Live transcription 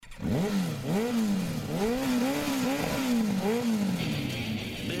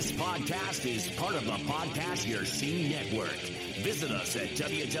podcast is part of the Podcast Your Scene Network. Visit us at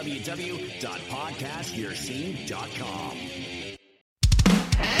www.podcastyourscene.com.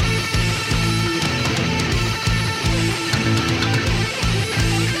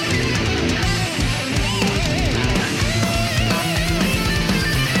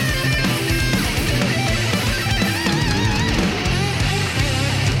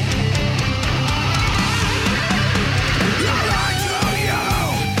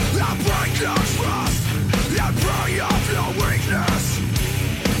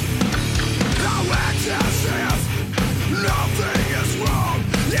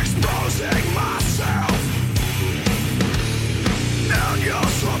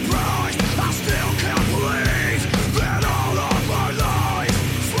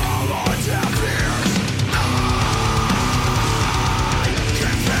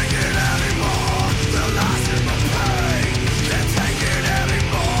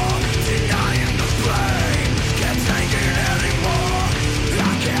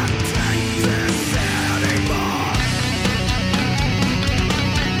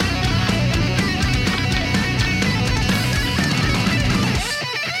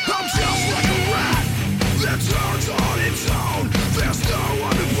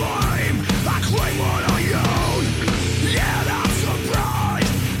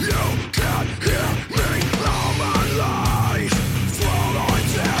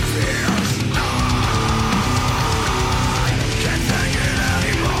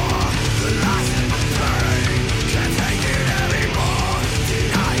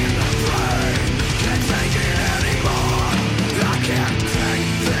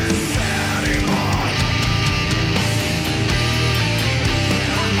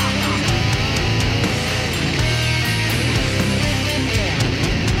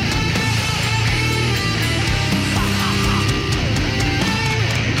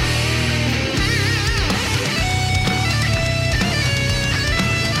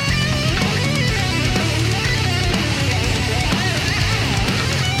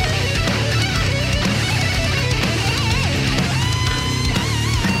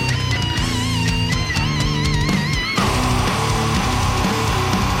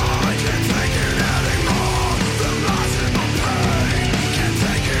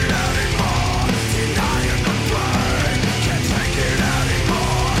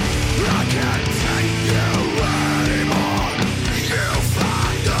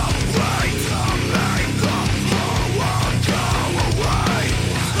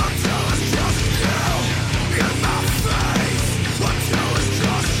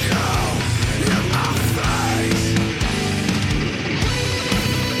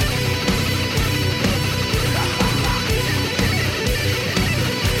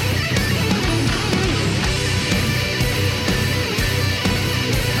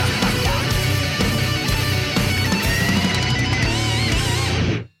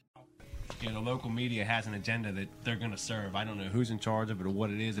 Has an agenda that they're going to serve. I don't know who's in charge of it or what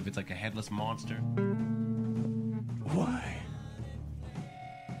it is, if it's like a headless monster. Why?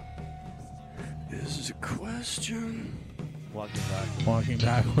 This is a question. Walking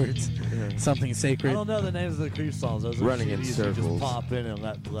backwards. Yeah. Something sacred. I don't know the names of the Creep songs. Those are Running in CDs that circles. Just pop in and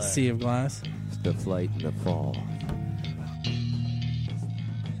let play. Sea of Glass. The flight and the fall.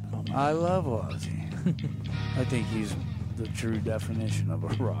 I love Ozzy. I think he's the true definition of a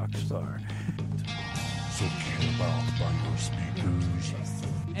rock star. So kill off by your speakers.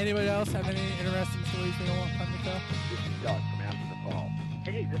 Anybody else have any interesting stories they don't want come to tell? This is Doug from After the Fall.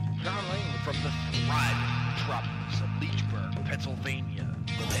 Hey, this is John Lane from the thriving metropolis of Leechburg, Pennsylvania.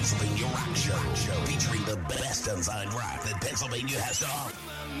 The Pennsylvania Rock Show, featuring the best unsigned rock that Pennsylvania has to offer.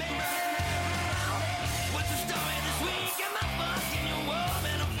 What's the story this week? Am I fucking your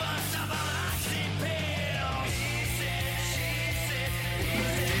woman? I'm fucked up on oxypill. He said,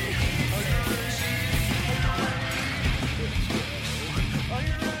 Are you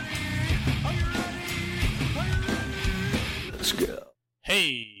ready? Let's go.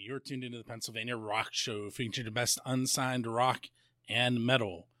 Hey, you're tuned into the Pennsylvania Rock Show, featuring the best unsigned rock and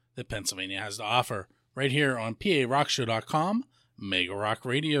metal that Pennsylvania has to offer, right here on PARockshow.com,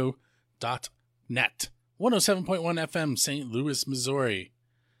 MegaRockRadio.net, 107.1 FM, St. Louis, Missouri,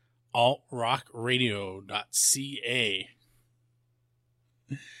 AltRockRadio.ca,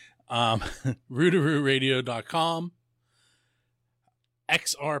 RootarooRadio.com,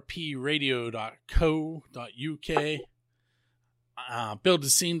 XRPRadio.co.uk,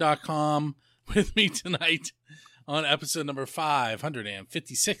 BuildAScene.com. With me tonight on episode number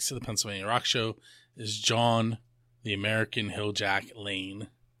 556 of the Pennsylvania Rock Show is John, the American Hilljack Lane.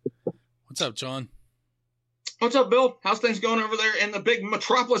 What's up, John? What's up, Bill? How's things going over there in the big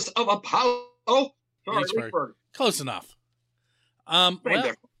metropolis of Apollo? Sorry, Leechburg. Leechburg. Close enough. Same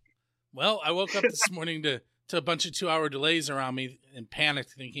difference. Well, I woke up this morning to a bunch of 2-hour delays around me and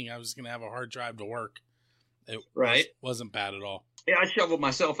panicked, thinking I was going to have a hard drive to work. It wasn't bad at all. Yeah, I shoveled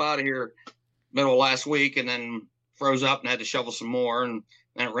myself out of here middle of last week and then froze up and had to shovel some more. And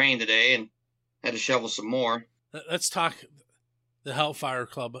then it rained today and had to shovel some more. Let's talk the Hellfire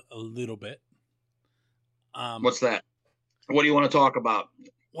Club a little bit. What's that? What do you want to talk about?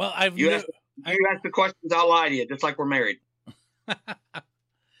 Well, you ask the questions, I'll lie to you, just like we're married.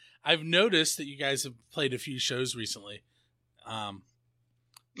 I've noticed that you guys have played a few shows recently.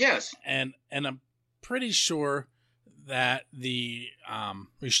 Yes. And I'm pretty sure that the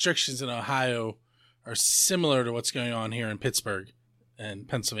restrictions in Ohio are similar to what's going on here in Pittsburgh and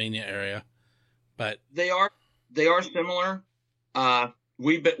Pennsylvania area. But they are similar.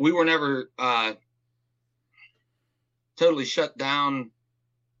 We were never totally shut down.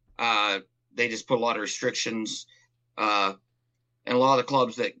 They just put a lot of restrictions. And a lot of the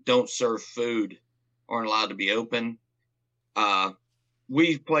clubs that don't serve food aren't allowed to be open.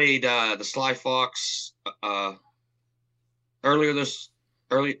 We played the Sly Fox earlier this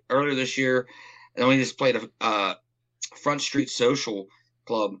year, and we just played a Front Street Social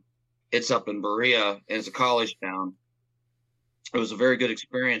Club. It's up in Berea, and it's a college town. It was a very good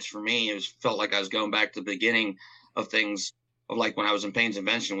experience for me. It felt like I was going back to the beginning of things, of like when I was in Payne's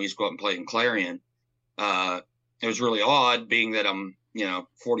Invention. We used to go out and play in Clarion. It was really odd, being that I'm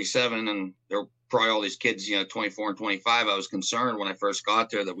 47, and there were probably all these kids 24 and 25. I was concerned when I first got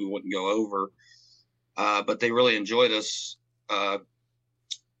there that we wouldn't go over, but they really enjoyed us.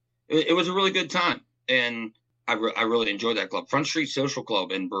 It was a really good time, and I really enjoyed that club, Front Street Social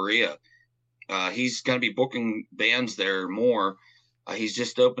Club in Berea. He's going to be booking bands there more. He's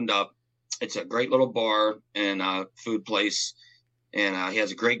just opened up. It's a great little bar and food place, and he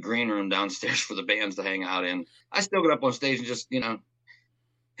has a great green room downstairs for the bands to hang out in. I still get up on stage and just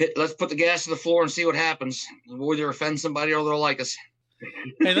let's put the gas to the floor and see what happens. We'll either offend somebody or they'll like us.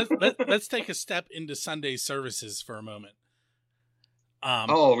 Hey, let's take a step into Sunday services for a moment.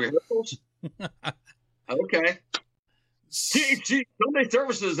 Rehearsals? Okay. THG Sunday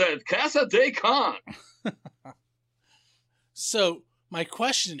services at Casa de Con. So my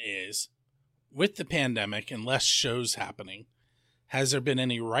question is, with the pandemic and less shows happening, has there been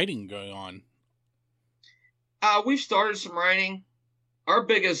any writing going on? We've started some writing. Our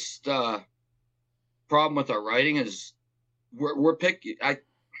biggest problem with our writing is we're picky. I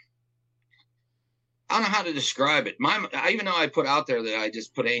don't know how to describe it. Even though I put out there that I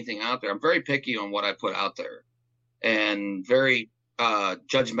just put anything out there, I'm very picky on what I put out there, and very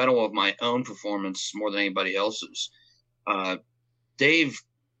judgmental of my own performance more than anybody else's. Dave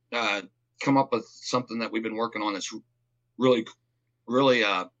come up with something that we've been working on that's really, really,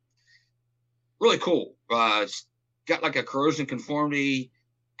 really cool. It's got like a corrosion conformity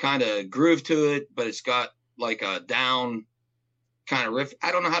kind of groove to it, but it's got like a down kind of riff.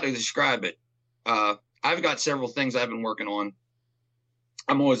 I don't know how to describe it. I've got several things I've been working on.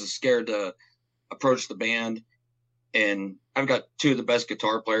 I'm always scared to approach the band, and I've got two of the best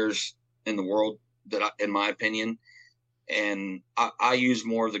guitar players in the world in my opinion. And I use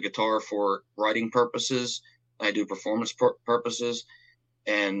more of the guitar for writing purposes. I do performance purposes,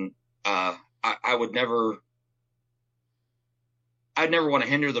 and I would never. I'd never want to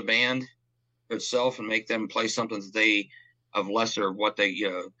hinder the band itself and make them play something that they of lesser of what they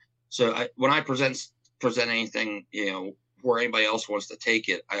So when I present anything where anybody else wants to take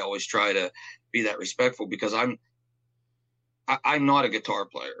it, I always try to be that respectful, because I'm not a guitar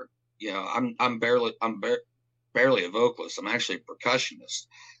player. I'm barely a vocalist. I'm actually a percussionist.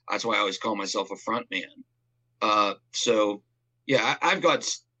 That's why I always call myself a front man. So yeah, I've got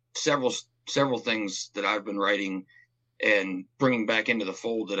several things that I've been writing and bringing back into the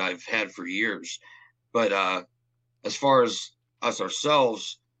fold that I've had for years. But as far as us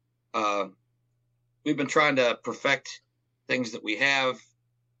ourselves, we've been trying to perfect things that we have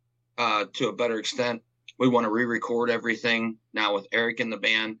to a better extent. We want to re-record everything now with Eric in the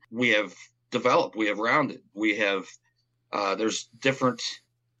band. We have developed, we have rounded, we have there's different,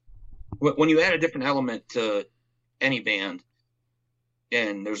 when you add a different element to any band,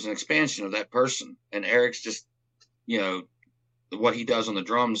 and there's an expansion of that person, and Eric's just what he does on the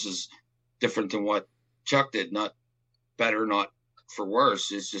drums is different than what Chuck did. Not better, not for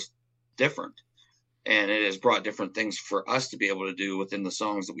worse. It's just different, and it has brought different things for us to be able to do within the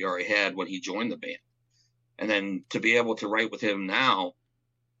songs that we already had when he joined the band. And then to be able to write with him now,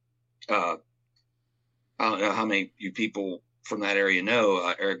 I don't know how many you people from that area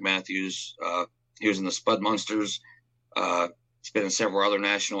know Eric Matthews, He was in the Spud Monsters. He's been in several other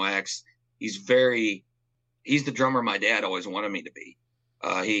national acts. He's the drummer my dad always wanted me to be.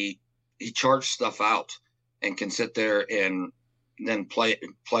 He charged stuff out and can sit there and then play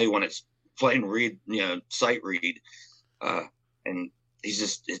when it's play and read, sight read. And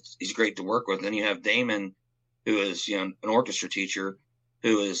he's great to work with. Then you have Damon, who is, an orchestra teacher,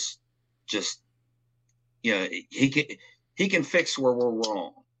 who is just, he can fix where we're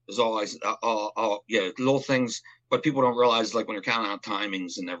wrong. There's always, little things, but people don't realize, like when you're counting out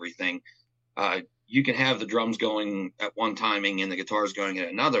timings and everything, you can have the drums going at one timing and the guitars going at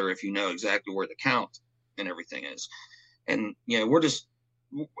another if you know exactly where the count and everything is. And,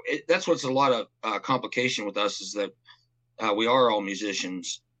 that's what's a lot of complication with us, is that we are all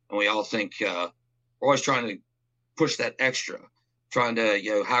musicians, and we all think we're always trying to push that extra, trying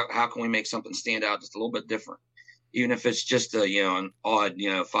to, how can we make something stand out just a little bit different, even if it's just an odd,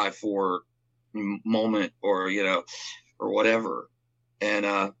 5/4 moment or whatever.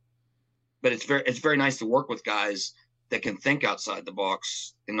 And but it's very nice to work with guys that can think outside the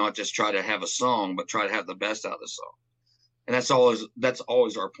box and not just try to have a song, but try to have the best out of the song. And that's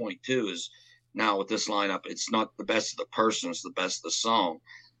always our point too, is now with this lineup, it's not the best of the person, it's the best of the song,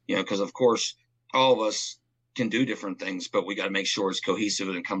 because of course all of us can do different things, but we got to make sure it's cohesive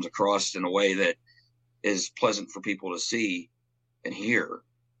and it comes across in a way that is pleasant for people to see and hear,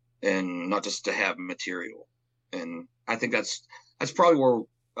 and not just to have material. And I think that's probably where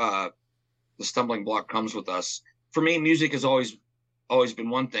the stumbling block comes with us. For me, music has always been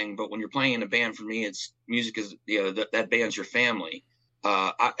one thing, but when you're playing in a band, for me, it's music is, that band's your family.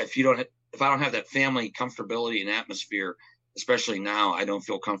 If I don't have that family comfortability and atmosphere, especially now, I don't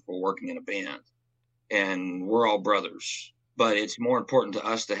feel comfortable working in a band. And we're all brothers, but it's more important to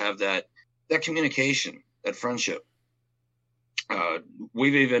us to have that communication, that friendship.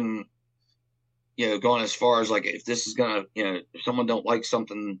 We've even, gone as far as, like, if this is gonna, if someone don't like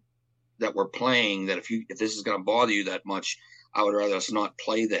something that we're playing, that if this is gonna bother you that much, I would rather us not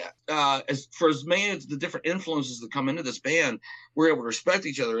play that. As many as the different influences that come into this band, we're able to respect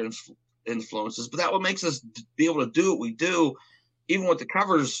each other's influences, but that what makes us be able to do what we do, even with the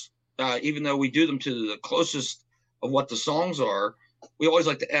covers. Even though we do them to the closest of what the songs are, we always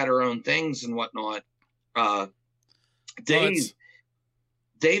like to add our own things and whatnot. Dave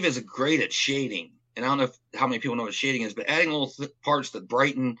is great at shading, and I don't know how many people know what shading is, but adding little parts that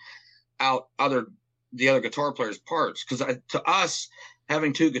brighten out the other guitar players' parts. Because to us,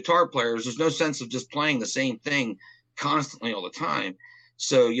 having two guitar players, there's no sense of just playing the same thing constantly all the time.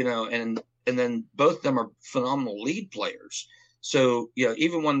 So, and then both of them are phenomenal lead players. So,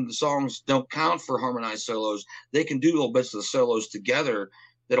 even when the songs don't count for harmonized solos, they can do little bits of the solos together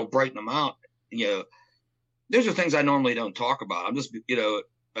that'll brighten them out. Those are things I normally don't talk about. I'm just,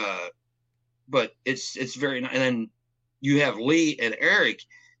 but it's very nice. And then you have Lee and Eric.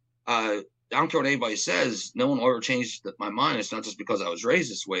 I don't care what anybody says. No one will ever change my mind. It's not just because I was raised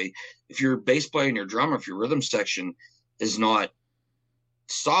this way. If your bass player and your drummer, if your rhythm section is not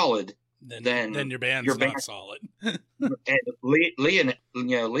solid, then your band's not solid. And Lee and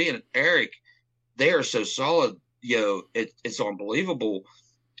Eric, they are so solid. It's unbelievable.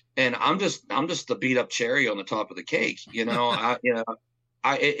 And I'm just the beat up cherry on the top of the cake. It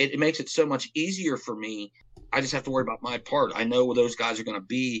makes it so much easier for me. I just have to worry about my part. I know where those guys are going to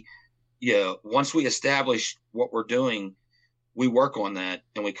be. Once we establish what we're doing, we work on that,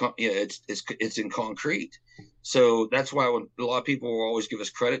 and we come. It's in concrete. So that's why when a lot of people will always give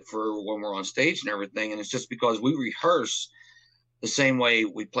us credit for when we're on stage and everything, and it's just because we rehearse the same way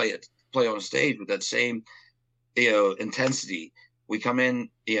we play on stage with that same intensity. We come in,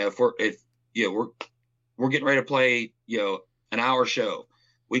 if we're getting ready to play an hour show.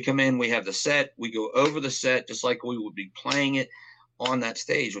 We come in, we have the set, we go over the set just like we would be playing it on that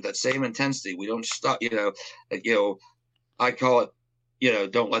stage with that same intensity. We don't stop, I call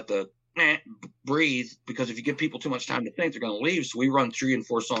it, don't let the breathe, because if you give people too much time to think, they're going to leave. So we run 3 and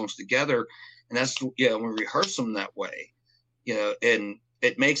 4 songs together, and that's, we rehearse them that way, and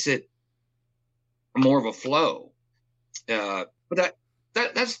it makes it more of a flow. But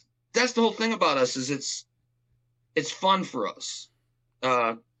that's the whole thing about us, is it's fun for us.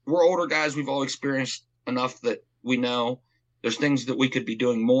 We're older guys. We've all experienced enough that we know there's things that we could be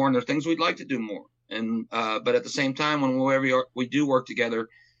doing more, and there's things we'd like to do more. And but at the same time, whenever we do work together,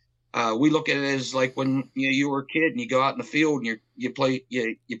 we look at it as like when you were a kid and you go out in the field and you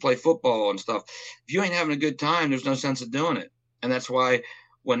play football and stuff. If you ain't having a good time, there's no sense of doing it. And that's why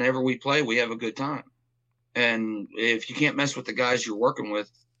whenever we play, we have a good time. And if you can't mess with the guys you're working with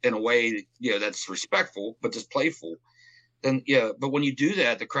in a way that's respectful but just playful, then but when you do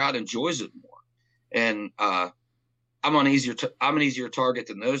that, the crowd enjoys it more. and I'm an easier target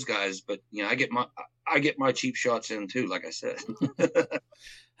than those guys. But I get my cheap shots in too. Like I said.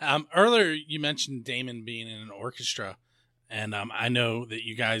 Earlier you mentioned Damon being in an orchestra, and I know that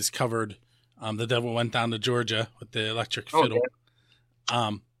you guys covered "The Devil Went Down to Georgia" with the electric fiddle.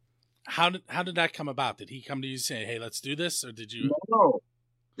 Yeah. How did that come about? Did he come to you and say, "Hey, let's do this," or did you? No,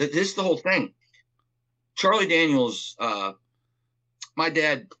 this is the whole thing. Charlie Daniels, my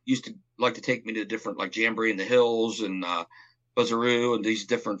dad used to like to take me to different like Jamboree in the Hills and Buzzaroo and these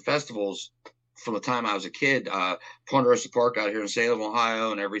different festivals from the time I was a kid. Ponderosa Park out here in Salem,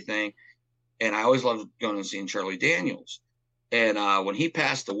 Ohio, and everything. And I always loved going and seeing Charlie Daniels. And when he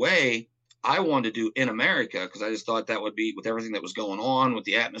passed away, I wanted to do In America because I just thought that would be with everything that was going on with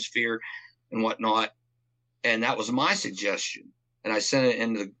the atmosphere and whatnot. And that was my suggestion. And I sent it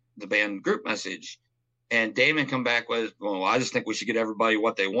into the band group message. And Damon come back with, well, I just think we should get everybody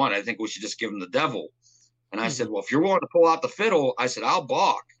what they want. I think we should just give them the devil. And I said, well, if you're willing to pull out the fiddle, I said, I'll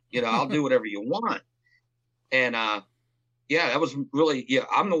balk. I'll do whatever you want. And that was really,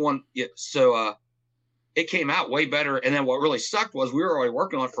 I'm the one. Yeah, so it came out way better. And then what really sucked was we were already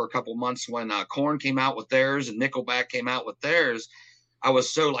working on it for a couple months when Korn came out with theirs and Nickelback came out with theirs. I was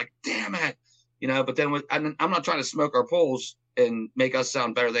so like, damn it, but then I'm not trying to smoke our poles and make us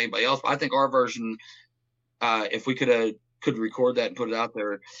sound better than anybody else. But I think our version, if we could record that and put it out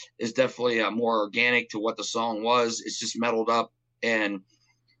there, is definitely more organic to what the song was. It's just metaled up, and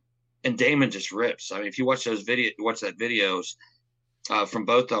Damon just rips. I mean, if you watch those videos from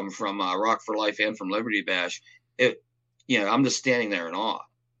both of them, from Rock for Life and from Liberty Bash, I'm just standing there in awe.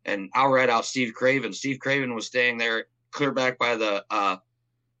 And I'll rat out Steve Craven. Steve Craven was staying there clear back by the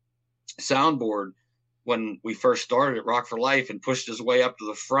soundboard when we first started at Rock for Life and pushed his way up to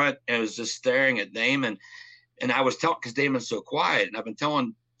the front and was just staring at Damon. And I was telling, because Damon's so quiet, and I've been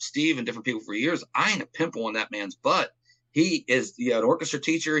telling Steve and different people for years, I ain't a pimple on that man's butt. He is an orchestra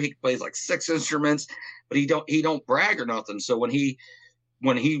teacher. He plays like 6 instruments, but he don't brag or nothing. So when he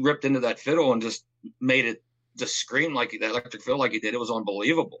ripped into that fiddle and just made it just scream like that electric fiddle like he did, it was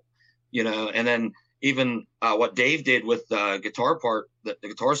unbelievable, And then even what Dave did with the guitar part, the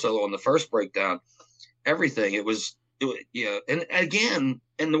guitar solo on the first breakdown, everything. And again,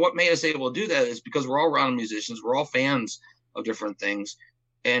 and what made us able to do that is because we're all around musicians, we're all fans of different things,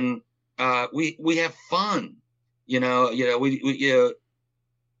 and we have fun. I'm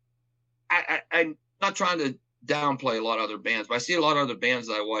not trying to downplay a lot of other bands, but I see a lot of other bands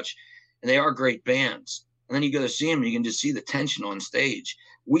that I watch, and they are great bands. And then you go to see them, and you can just see the tension on stage.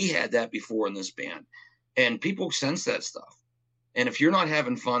 We had that before in this band, and people sense that stuff. And if you're not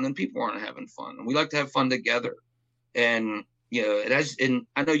having fun, then people aren't having fun. And we like to have fun together. And and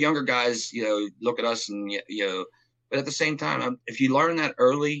I know younger guys, look at us and but at the same time, if you learn that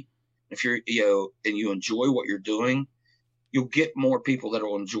early, if you're and you enjoy what you're doing, you'll get more people that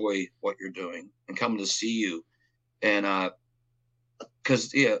will enjoy what you're doing and come to see you. And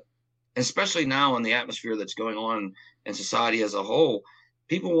because especially now in the atmosphere that's going on in society as a whole,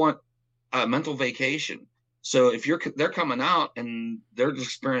 people want a mental vacation. So if they're coming out and they're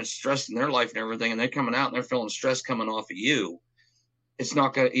experiencing stress in their life and everything, and they're coming out and they're feeling stress coming off of you, it's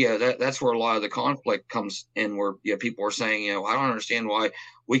not gonna. That's where a lot of the conflict comes in. Where people are saying, I don't understand why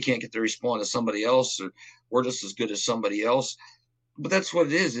we can't get to respond to somebody else, or we're just as good as somebody else. But that's what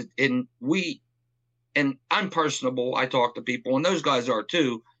it is. And I'm personable. I talk to people, and those guys are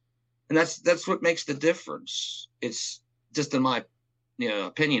too. And that's what makes the difference. It's just in my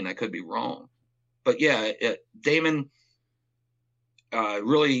opinion. I could be wrong. But Damon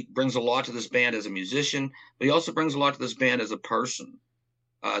really brings a lot to this band as a musician, but he also brings a lot to this band as a person.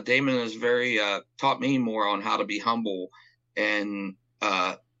 Damon has taught me more on how to be humble and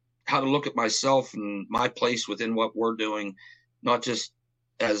how to look at myself and my place within what we're doing, not just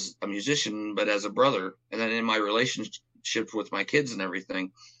as a musician, but as a brother, and then in my relationship with my kids and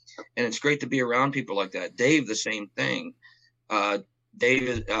everything. And it's great to be around people like that. Dave, the same thing.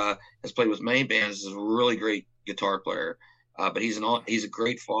 Dave has played with many bands. Is a really great guitar player, but he's a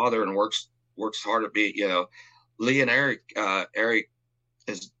great father and works hard to be. Lee and Eric. Eric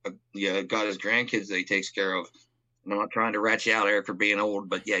has got his grandkids that he takes care of. And I'm not trying to rat you out, Eric, for being old,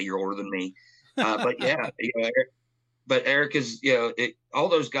 but you're older than me. But Eric is all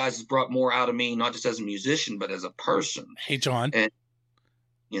those guys has brought more out of me, not just as a musician, but as a person. Hey, John. And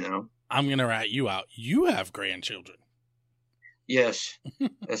I'm gonna rat you out. You have grandchildren. Yes,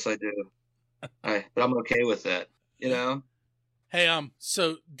 yes, I do. But I'm okay with that, Hey,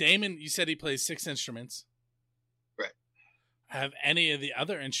 so Damon, you said he plays 6 instruments. Right. Have any of the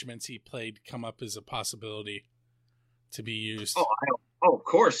other instruments he played come up as a possibility to be used? Oh, Oh, of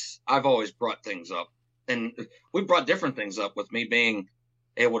course. I've always brought things up. And we brought different things up with me being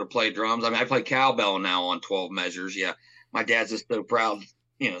able to play drums. I mean, I play cowbell now on 12 measures. Yeah. My dad's just so proud,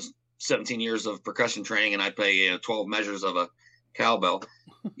 17 years of percussion training, and I play 12 measures of a cowbell,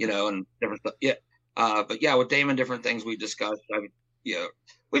 and different stuff. Yeah. But yeah, with Damon, different things we discussed.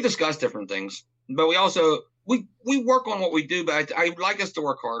 We discuss different things, but we also, we work on what we do, but I like us to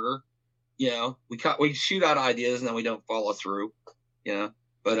work harder. We shoot out ideas and then we don't follow through,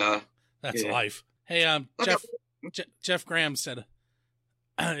 but that's life. Hey, Jeff Graham said,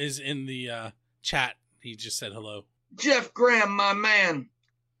 is in the chat. He just said hello. Jeff Graham, my man,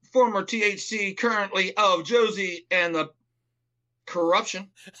 former THC, currently of Jozey and the Corruption.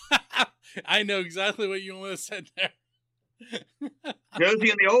 I know exactly what you almost said there.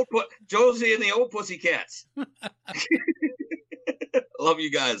 Jozey and the old Pussycats. Love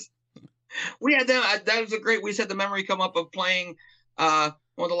you guys. We had them. That was we just had the memory come up of playing one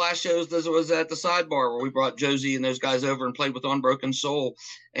of the last shows. This was at the Sidebar where we brought Jozey and those guys over and played with Unbroken Soul,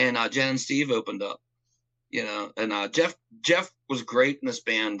 and Jen and Steve opened up. And Jeff was great in this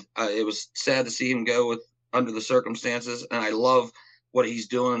band. It was sad to see him go under the circumstances, and I love what he's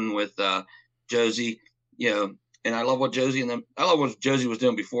doing with Jozey. And I love what Jozey was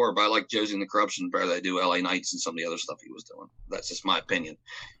doing before, but I like Jozey and the Corruption better than I do LA Nights and some of the other stuff he was doing. That's just my opinion.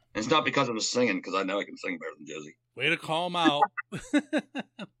 And it's not because of his singing, because I know I can sing better than Jozey. Way to call him out.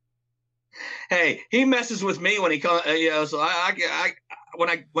 Hey, he messes with me when he comes. So when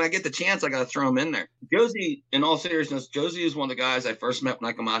I get the chance, I got to throw him in there. Jozey, in all seriousness, Jozey is one of the guys I first met when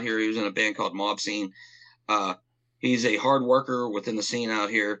I come out here. He was in a band called Mob Scene. He's a hard worker within the scene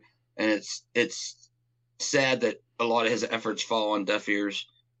out here, and it's sad that a lot of his efforts fall on deaf ears.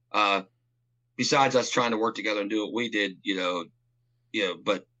 Besides us trying to work together and do what we did,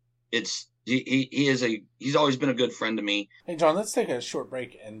 but he's always been a good friend to me. Hey, John, let's take a short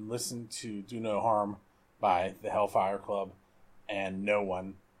break and listen to Do No Harm by the Hellfire Club and No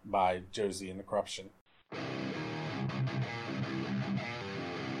One by Jozey and the Corruption.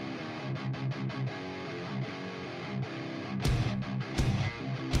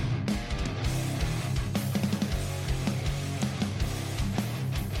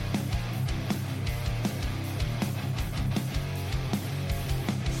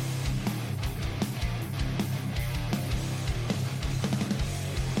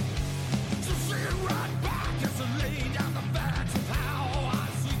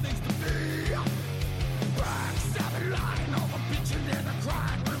 Back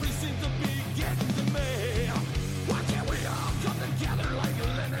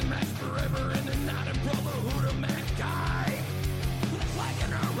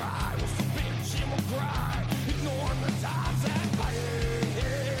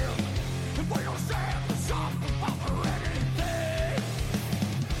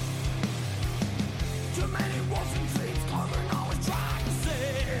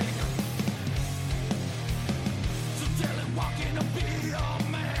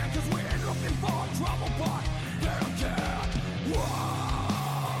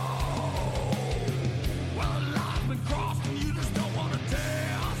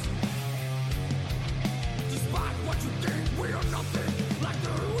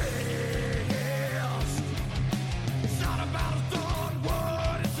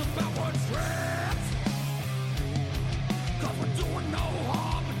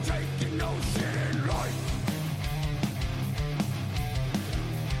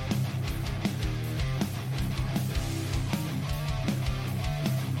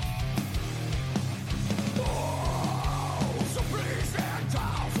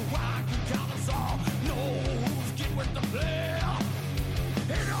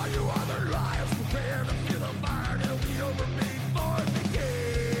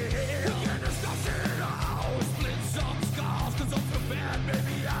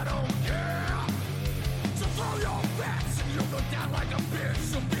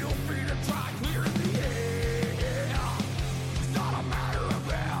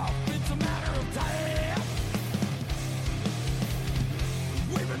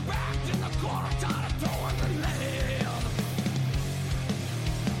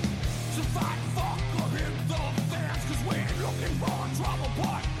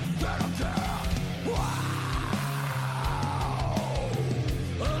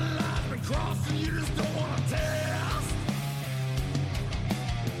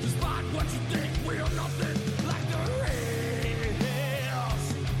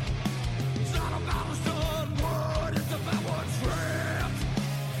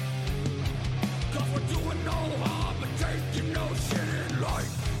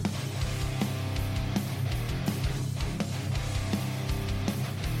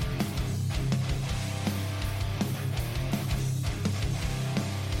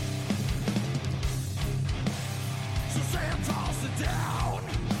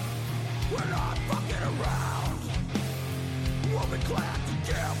had to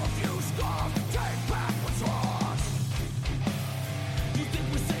give a few scars to take back what's ours. You think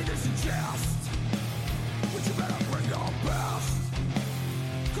we say this in jest, but you better bring your best.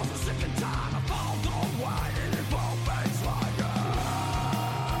 Cause we're sick and tired of all the whining and both things like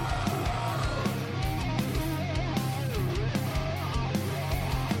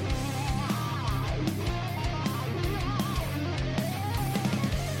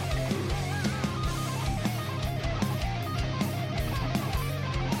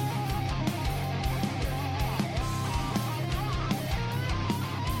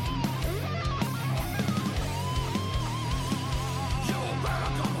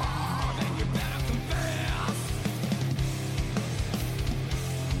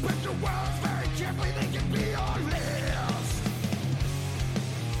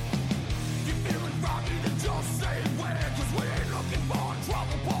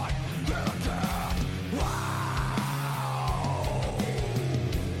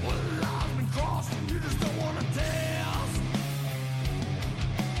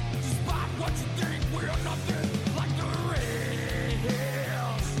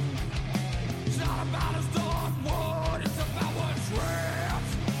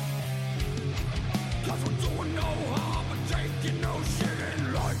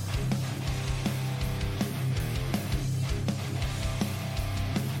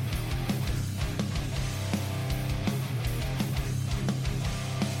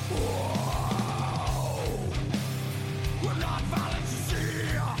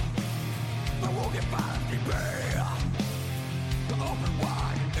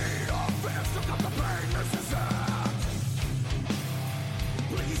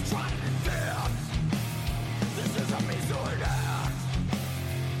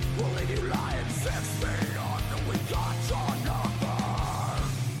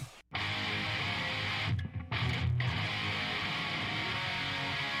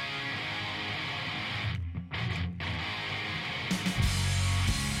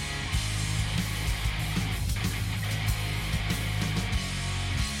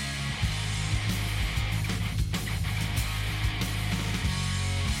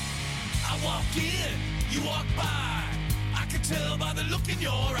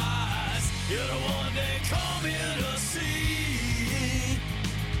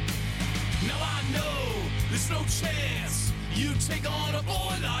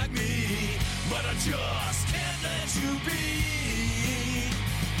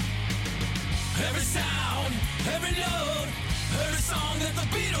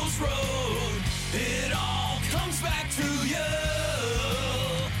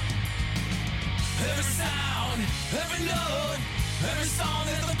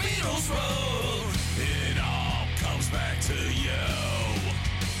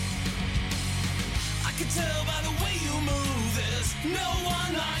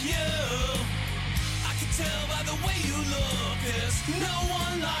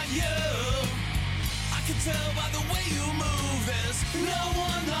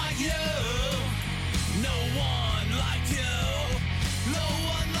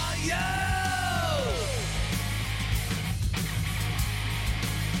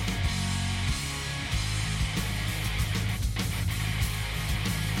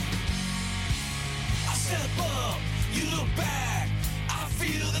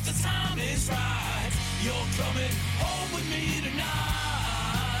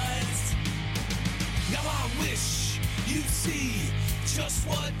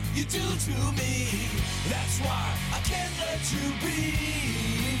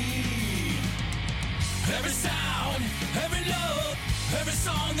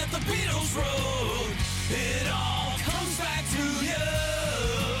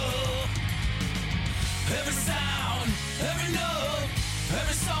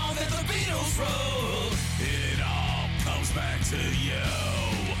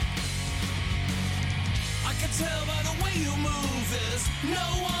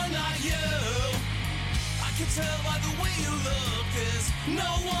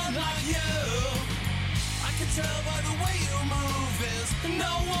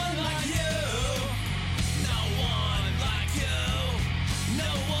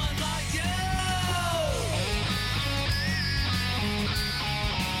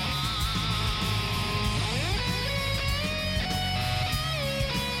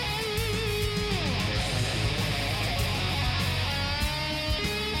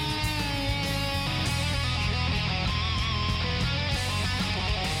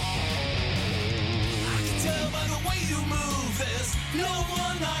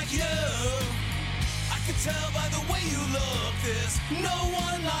tell by the way you look, there's no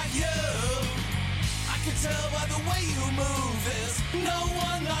one like you. I can tell by the way you move, there's no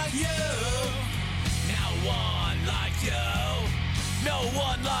one like you. No one like you. No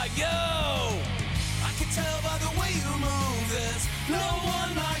one like you. I can tell by the way you move, there's no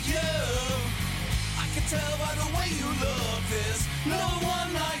one like you. I can tell by the way you look, there's no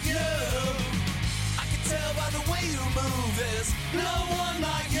one like you. I can tell by the way you move, there's no one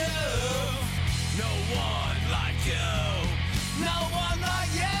like you. No one like you. No one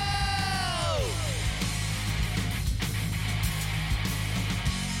like you.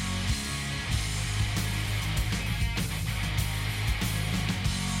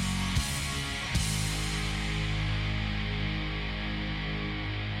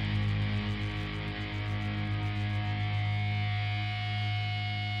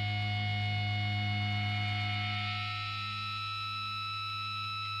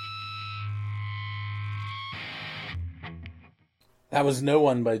 That was No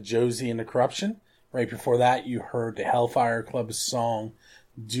One by Jozey and the Corruption. Right before that, you heard the Hellfire Club's song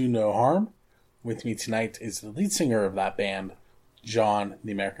Do No Harm. With me tonight is the lead singer of that band, John,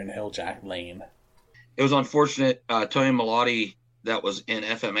 the American Hilljack Lane. It was unfortunate. Tony Melody, that was in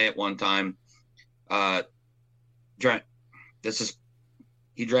FMA at one time,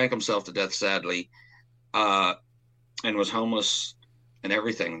 he drank himself to death, sadly, and was homeless and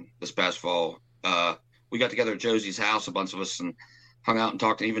everything this past fall. We got together at Josey's house, a bunch of us, and hung out and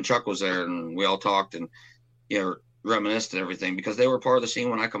talked, and even Chuck was there, and we all talked and, reminisced and everything, because they were part of the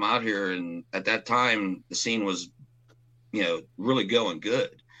scene when I come out here. And at that time, the scene was, really going good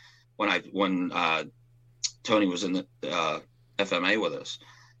when Tony was in the FMA with us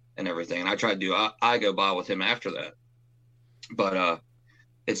and everything. And I tried to do I Go By with him after that. But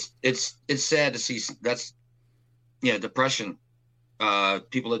it's sad to see that's, depression.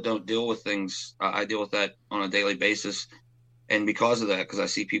 People that don't deal with things, I deal with that on a daily basis. And because of that, because I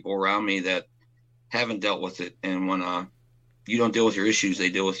see people around me that haven't dealt with it. And when you don't deal with your issues, they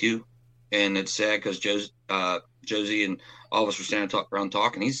deal with you. And it's sad because Jozey and all of us were standing around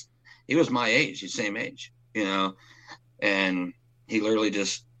talking. He was my age, he's the same age, and he literally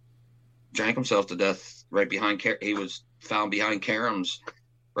just drank himself to death right behind. He was found behind Karam's,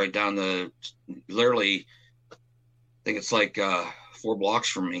 right down literally, I think it's like 4 blocks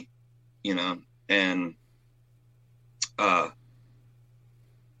from me, and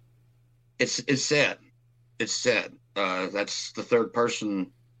it's sad. It's sad. That's the third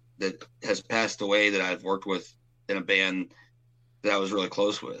person that has passed away that I've worked with in a band that I was really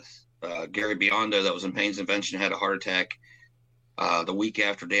close with. Gary Biondo, that was in Payne's Invention, had a heart attack the week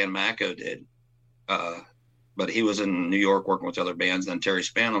after Dan Macco did. But he was in New York working with other bands. Then Terry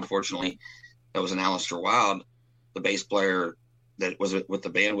Spann, unfortunately, that was in Alistair Wild, the bass player that was with the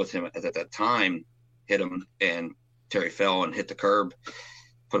band with him at that time, hit him, and Terry fell and hit the curb,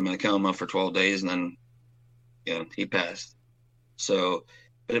 put him in a coma for 12 days, and then he passed. So,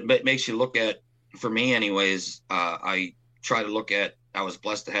 but it makes you look at, for me anyways, I try to look at, I was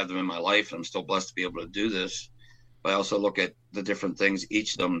blessed to have them in my life, and I'm still blessed to be able to do this. But I also look at the different things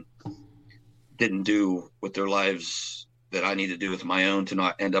each of them didn't do with their lives that I need to do with my own to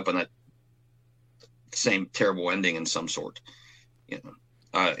not end up in that same terrible ending in some sort.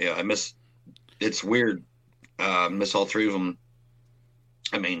 I miss, it's weird. Miss all three of them.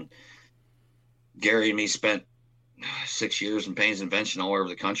 I mean, Gary and me spent 6 years in Payne's Invention all over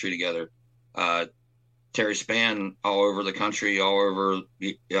the country together. Terry Spann all over the country, all over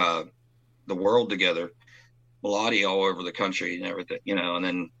the world together. Melody all over the country and everything, and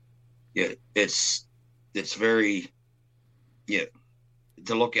then it's very, to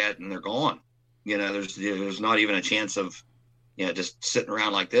look at, and they're gone. There's not even a chance of, just sitting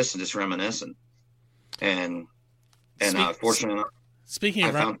around like this and just reminiscing. And fortunately, speaking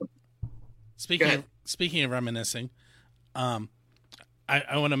of reminiscing, I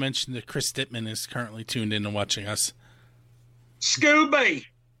want to mention that Chris Dittman is currently tuned in and watching us. Scooby,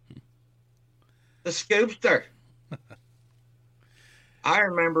 the Scoopster. I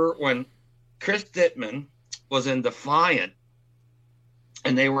remember when Chris Dittman was in Defiant,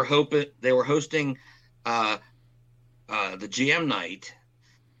 and they were hosting the GM night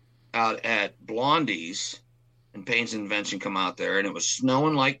out at Blondie's, and Payne's Invention come out there, and it was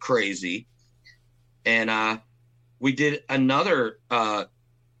snowing like crazy. And we did another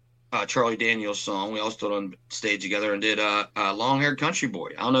Charlie Daniels song. We all stood on stage together and did Long Haired Country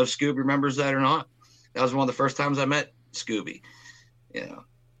Boy. I don't know if Scooby remembers that or not. That was one of the first times I met Scooby.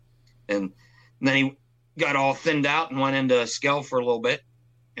 And then he got all thinned out and went into Skell for a little bit,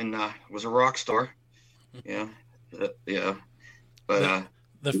 and was a rock star. But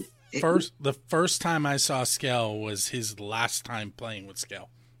the first time I saw Skell was his last time playing with Skell.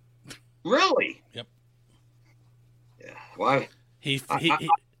 Really? Yep. Why? It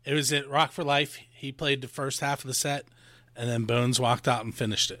was at Rock for Life. He played the first half of the set, and then Bones walked out and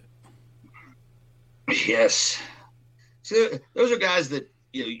finished it. Yes. So those are guys that,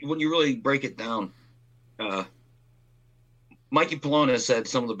 when you really break it down, Mikey Palone has said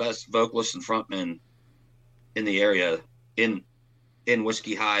some of the best vocalists and frontmen in the area in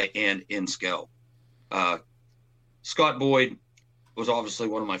Whiskey High and in Skell. Scott Boyd was obviously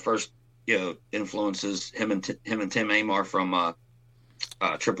one of my first, influences. Him and Tim Amar from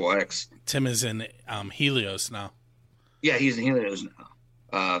Triple X. Tim is in Helios now. Yeah, he's in Helios now.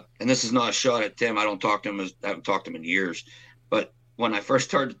 And this is not a shot at Tim. I haven't talked to him in years. But when I first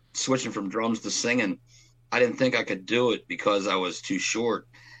started switching from drums to singing, I didn't think I could do it because I was too short.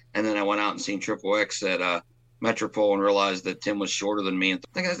 And then I went out and seen Triple X at Metropole and realized that Tim was shorter than me. And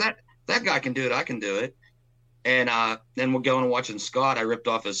thinking, that guy can do it, I can do it. And then we're going and watching Scott. I ripped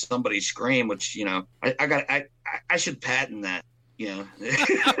off his Somebody Scream, which, I should patent that. I've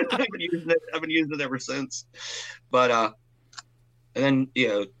been using it ever since. But and then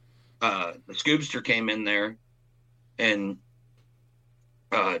the Scoobster came in there and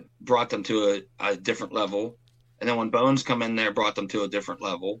brought them to a different level. And then when Bones come in there, brought them to a different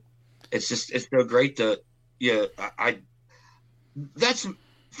level. It's so great to that's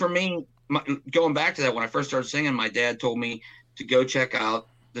for me. Going back to that, when I first started singing, my dad told me to go check out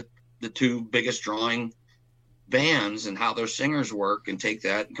the two biggest drawing bands and how their singers work, and take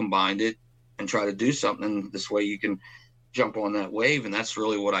that and combine it and try to do something this way you can jump on that wave. And that's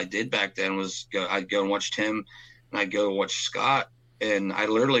really what I did back then. I'd go and watch Tim, and I'd go watch Scott, and I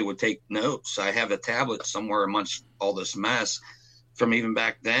literally would take notes. I have a tablet somewhere amongst all this mess from even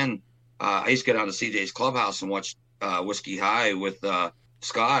back then. I used to go down to CJ's Clubhouse and watch Whiskey High with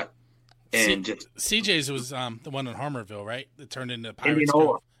Scott. And CJ's was the one in Harmerville, right? That turned into Pirates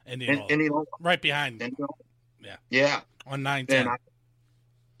Cove. Indianola. Right behind. Yeah. On 910. I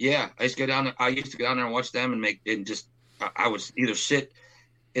used to go down there. I used to go down there and watch them I would either sit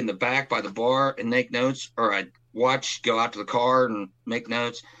in the back by the bar and make notes, or I'd go out to the car and make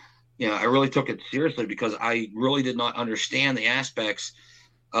notes. I really took it seriously because I really did not understand the aspects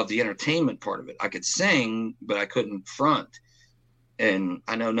of the entertainment part of it. I could sing, but I couldn't front. And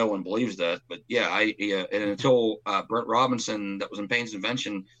I know no one believes that, but and until Brent Robinson, that was in Payne's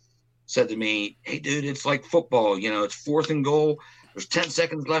Invention, said to me, "Hey, dude, it's like football. It's 4th and goal. There's 10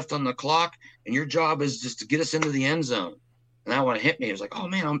 seconds left on the clock, and your job is just to get us into the end zone." And that when it hit me, it was like, "Oh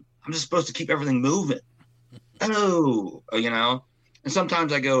man, I'm just supposed to keep everything moving." And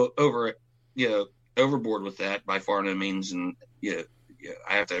sometimes I go overboard with that by far no means, and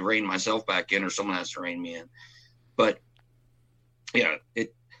I have to rein myself back in, or someone has to rein me in. But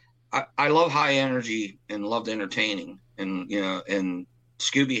I love high energy and loved entertaining, and and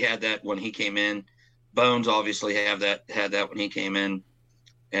Scooby had that when he came in. Bones obviously had that when he came in,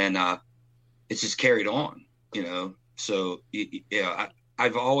 and it's just carried on, So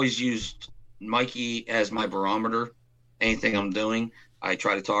I've always used Mikey as my barometer. Anything I'm doing, I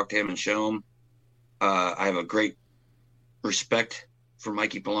try to talk to him and show him. I have a great respect for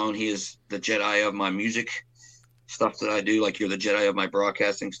Mikey Palone. He is the Jedi of my music stuff that I do, like you're the Jedi of my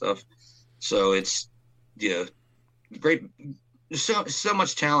broadcasting stuff. So it's great. So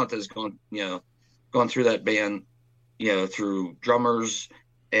much talent that has gone through that band, through drummers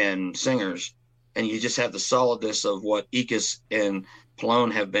and singers, and you just have the solidness of what Ickes and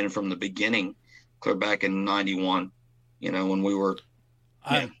Palone have been from the beginning, clear back in '91. When we were,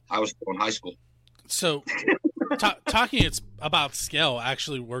 I was still in high school. So talking about Skell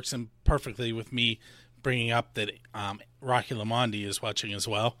actually works in perfectly with me bringing up that Rocky Lamondi is watching as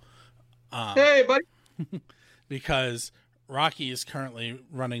well. Hey, buddy. Because Rocky is currently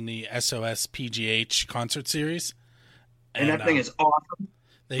running the SOS PGH concert series. And that thing is awesome.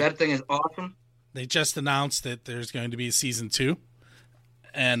 That thing is awesome. They just announced that there's going to be a season 2.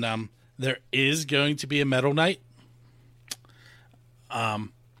 And there is going to be a metal night.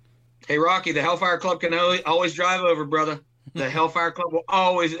 Hey, Rocky, the Hellfire Club can always drive over, brother. The Hellfire Club will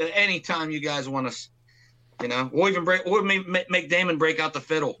always, anytime you guys want us, we'll even make Damon break out the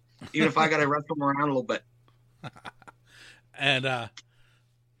fiddle, even if I got to wrestle him around a little bit. And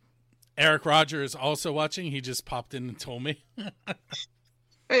Eric Roger is also watching. He just popped in and told me. Hey,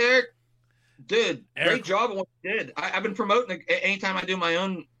 Eric. Dude, great job on what you did. I've been promoting anytime I do my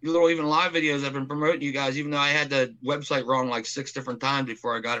own little even live videos. I've been promoting you guys, even though I had the website wrong like 6 different times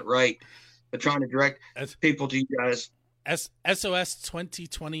before I got it right. But trying to direct people to you guys.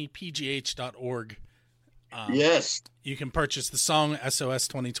 SOS2020pgh.org. Yes. You can purchase the song SOS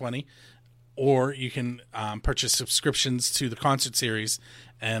 2020, or you can purchase subscriptions to the concert series,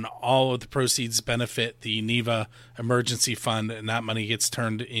 and all of the proceeds benefit the NEVA Emergency Fund, and that money gets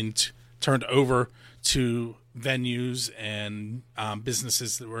turned over to venues and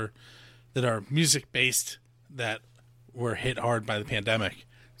businesses that are music based that were hit hard by the pandemic.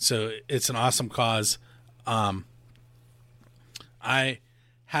 So it's an awesome cause. I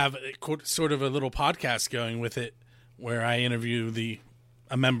have sort of a little podcast going with it where I interview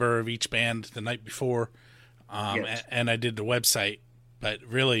a member of each band the night before, and I did the website. But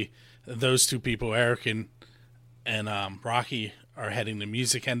really, those two people, Eric and Rocky, are heading the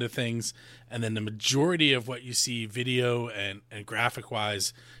music end of things, and then the majority of what you see video and graphic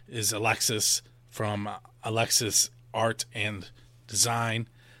wise is Alexis from Alexis Art and Design,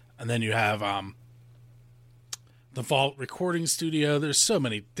 and then you have the Vault Recording Studio. There's so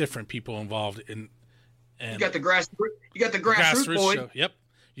many different people involved in. And you got the grassroots boy. Show. Yep,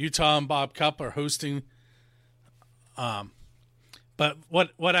 Utah and Bob Cupp are hosting. But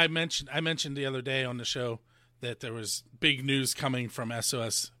what I mentioned the other day on the show that there was big news coming from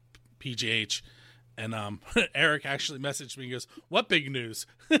SOS PGH, and Eric actually messaged me and goes, "What big news?"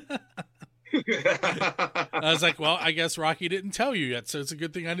 I was like, well, I guess Rocky didn't tell you yet, so it's a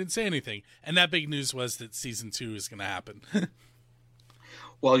good thing I didn't say anything. And that big news was that season 2 is going to happen.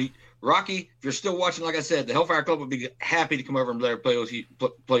 Well, Rocky, if you're still watching, like I said, the Hellfire Club would be happy to come over and play with you,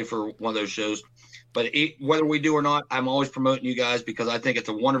 play for one of those shows. But whether we do or not, I'm always promoting you guys because I think it's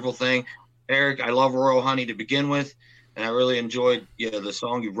a wonderful thing. Eric, I love Royal Honey to begin with, and I really enjoyed the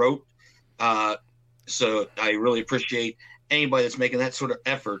song you wrote. So I really appreciate anybody that's making that sort of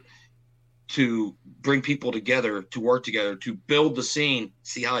effort to bring people together, to work together, to build the scene.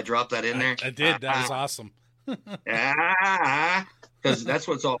 See how I dropped that in there? I did. That was awesome. Because that's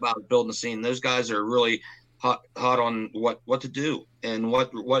what it's all about, building the scene. Those guys are really hot on what to do and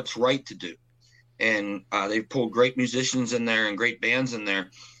what's right to do. And they've pulled great musicians in there and great bands in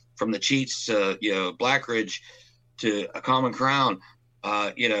there, from the Cheats to Black Ridge to A Common Crown.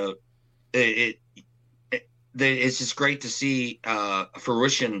 It's just great to see a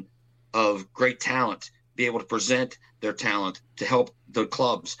fruition of great talent be able to present their talent to help the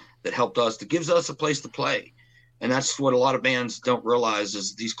clubs that helped us, that gives us a place to play. And that's what a lot of bands don't realize,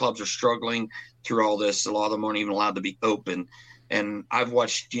 is these clubs are struggling through all this. A lot of them aren't even allowed to be open. And I've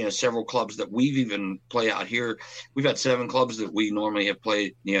watched, several clubs that we've even play out here. We've had 7 clubs that we normally have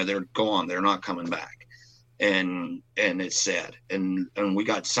played, they're gone. They're not coming back. And it's sad. And we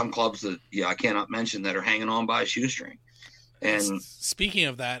got some clubs that, I cannot mention, that are hanging on by a shoestring. And speaking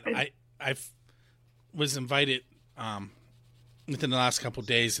of that, I was invited within the last couple of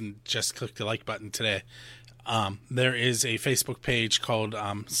days and just clicked the like button today. There is a Facebook page called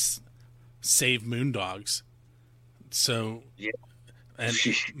Save Moondogs. So, and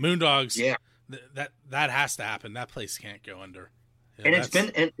Moondogs, that has to happen. That place can't go under. And it's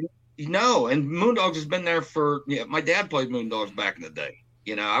been, and Moondogs has been there for, my dad played Moondogs back in the day.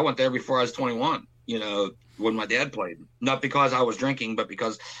 I went there before I was 21, when my dad played. Not because I was drinking, but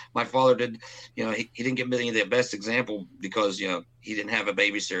because my father did, he didn't give me the best example because, he didn't have a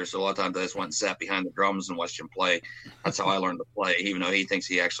babysitter. So a lot of times I just went and sat behind the drums and watched him play. That's how I learned to play. Even though he thinks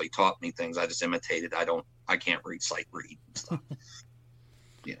he actually taught me things, I just imitated. I can't sight read and stuff.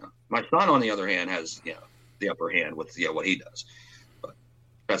 My son, on the other hand, has, the upper hand with, what he does. But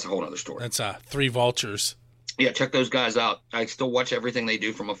that's a whole other story. That's 3 Vultures. Yeah, check those guys out. I still watch everything they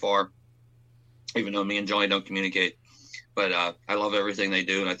do from afar, even though me and Johnny don't communicate. But I love everything they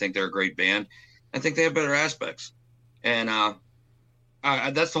do, and I think they're a great band. I think they have better aspects. And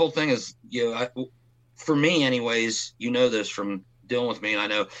that's the whole thing is, for me anyways, this from dealing with me, and I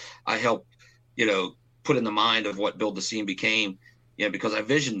know I helped, put in the mind of what Build the Scene became, because I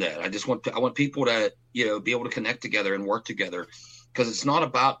visioned that. I want people to, be able to connect together and work together, because it's not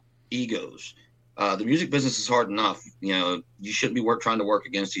about egos. The music business is hard enough. You shouldn't be trying to work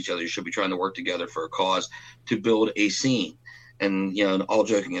against each other. You should be trying to work together for a cause to build a scene. And, all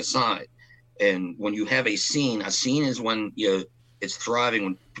joking aside, and when you have a scene is when, it's thriving,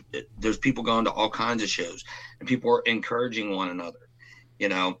 when there's people going to all kinds of shows and people are encouraging one another,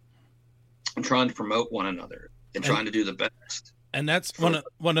 and trying to promote one another and trying to do the best. And that's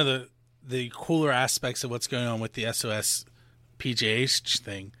one of the cooler aspects of what's going on with the SOS PGH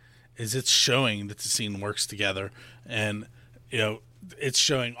thing. Is it's showing that the scene works together, and it's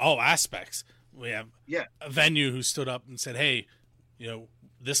showing all aspects. We have a venue who stood up and said, "Hey,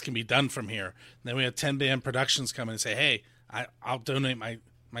 this can be done from here." And then we have 10 band productions come in and say, "Hey, I'll donate my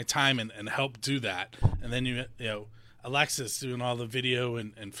time and help do that." And then Alexis doing all the video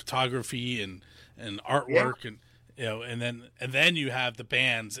and photography and artwork, and and then you have the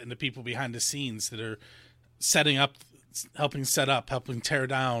bands and the people behind the scenes that are setting up, helping set up, helping tear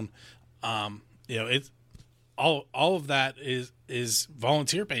down. It's all of that is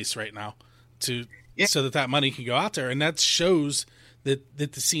volunteer based right now so that money can go out there, and that shows that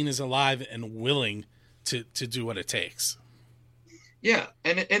the scene is alive and willing to do what it takes. Yeah,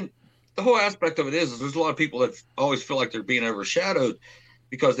 and the whole aspect of it is there's a lot of people that always feel like they're being overshadowed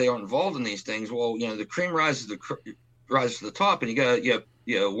because they aren't involved in these things. Well, the cream rises to the top, and you got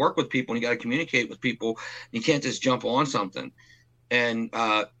to work with people, and you got to communicate with people. You can't just jump on something. And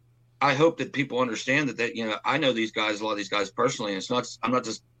I hope that people understand that I know these guys, a lot of these guys personally, and I'm not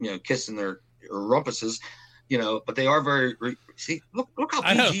just kissing their rumpuses, but they are very. See, look how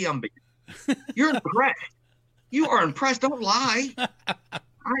PG I'm being. You're impressed. You are impressed. Don't lie.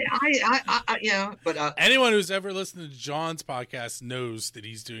 But anyone who's ever listened to John's podcast knows that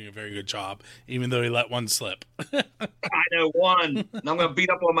he's doing a very good job, even though he let one slip. I know one, and I'm going to beat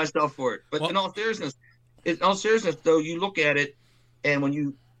up on myself for it. But in all seriousness, though, you look at it, and when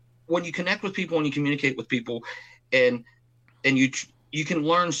you connect with people and you communicate with people, and you can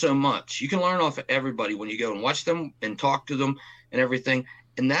learn so much. You can learn off of everybody when you go and watch them and talk to them and everything.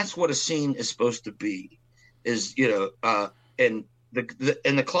 And that's what a scene is supposed to be. Is and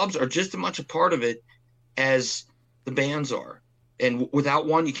the clubs are just as much a part of it as the bands are, and without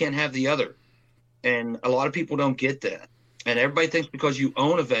one you can't have the other, and a lot of people don't get that, and everybody thinks because you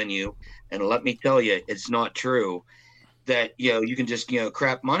own a venue, and let me tell you, it's not true, that you can just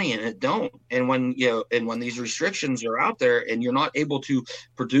crap money in it. Don't. And when these restrictions are out there and you're not able to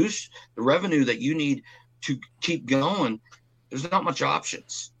produce the revenue that you need to keep going, there's not much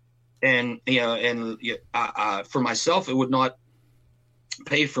options. And for myself, it would not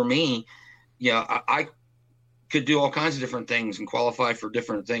pay for me. I could do all kinds of different things and qualify for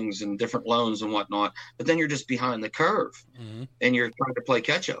different things and different loans and whatnot, but then you're just behind the curve, and you're trying to play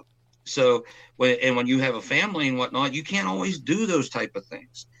catch up. So when you have a family and whatnot, you can't always do those type of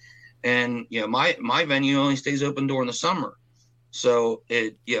things. And my venue only stays open during the summer, so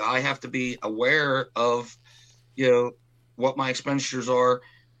I have to be aware of what my expenditures are,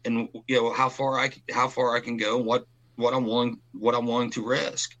 and how far I can go, and what I'm willing to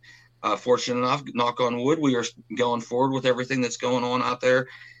risk. Fortunate enough, knock on wood, we are going forward with everything that's going on out there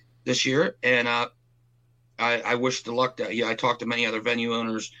this year, and I wish the luck. I talked to many other venue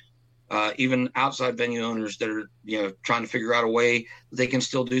owners, even outside venue owners that are trying to figure out a way that they can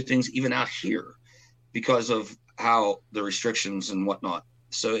still do things even out here because of how the restrictions and whatnot.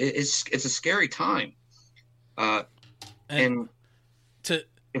 So it's a scary time.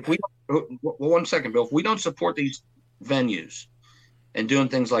 If we, one second, Bill, if we don't support these venues and doing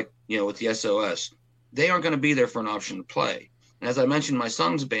things like, with the SOS, they aren't going to be there for an option to play. And as I mentioned, my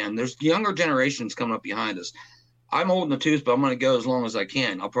son's band, there's younger generations coming up behind us. I'm old in the tooth, but I'm going to go as long as I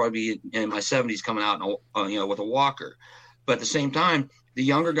can. I'll probably be in my 70s coming out, with a walker. But at the same time, the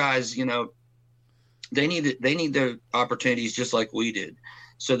younger guys, they need their opportunities just like we did.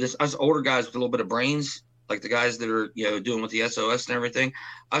 So us older guys with a little bit of brains, like the guys that are, doing with the SOS and everything,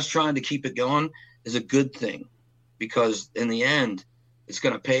 us trying to keep it going is a good thing, because in the end, it's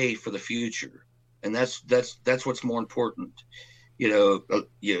going to pay for the future. And that's what's more important.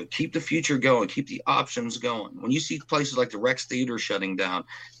 Keep the future going, keep the options going. When you see places like the Rex Theater shutting down,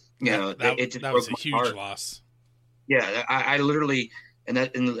 that was a huge loss. Yeah, I literally, and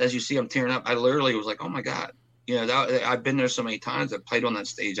as you see, I'm tearing up. I literally was like, oh my God, I've been there so many times. I've played on that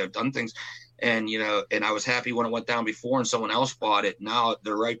stage. I've done things, and and I was happy when it went down before, and someone else bought it. Now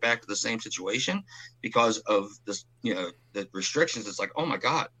they're right back to the same situation because of this, the restrictions. It's like, oh my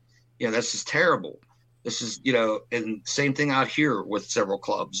God, that's just terrible. This is, and same thing out here with several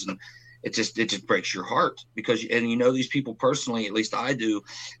clubs, and it just breaks your heart because, these people personally, at least I do,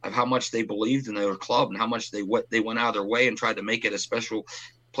 of how much they believed in their club and how much they went out of their way and tried to make it a special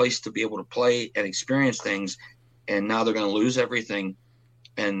place to be able to play and experience things, and now they're going to lose everything.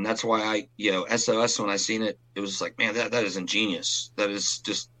 And that's why SOS, when I seen it, it was like, man, that is ingenious. That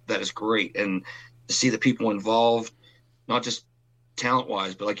is great. And to see the people involved, not just talent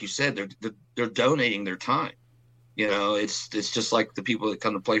wise, but like you said, they're donating their time. It's just like the people that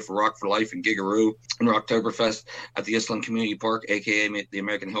come to play for Rock for Life and Gigaroo and Rocktoberfest at the Iselin Community Park, aka the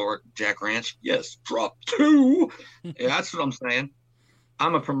American Hilljack Ranch. Yes, drop 2. Yeah, that's what I'm saying.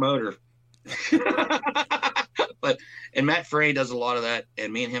 I'm a promoter. And Matt Ferrante does a lot of that,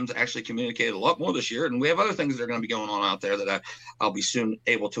 and me and him actually communicated a lot more this year, and we have other things that are going to be going on out there that I'll be soon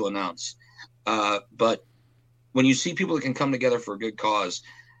able to announce. But when you see people that can come together for a good cause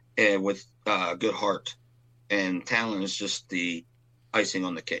and with good heart, and talent is just the icing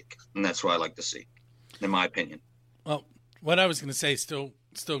on the cake, and that's what I like to see, in my opinion. what I was going to say still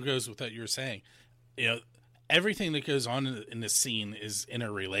goes with what you were saying. You know, everything that goes on in this scene is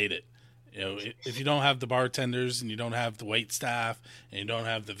interrelated. You know, if you don't have the bartenders and you don't have the wait staff and you don't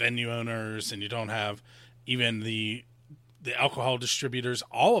have the venue owners and you don't have even the alcohol distributors,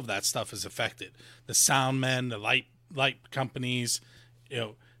 all of that stuff is affected. The sound men, the light companies, you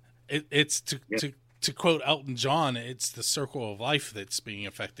know, it's to quote Elton John, it's the circle of life that's being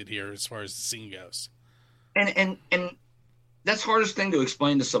affected here as far as the scene goes. And that's the hardest thing to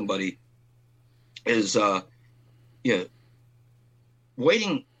explain to somebody is,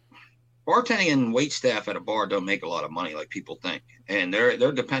 bartending and wait staff at a bar don't make a lot of money like people think. And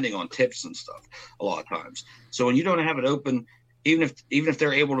they're depending on tips and stuff a lot of times. So when you don't have it open, even if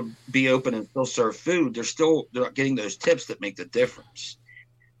they're able to be open and still serve food, they're not getting those tips that make the difference,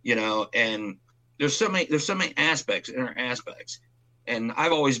 you know. And there's so many inner aspects. And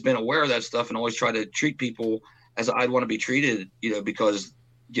I've always been aware of that stuff and always try to treat people as I'd want to be treated, you know, because,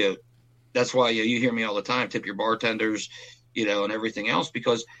 you know, that's why you hear me all the time, tip your bartenders, you know, and everything else,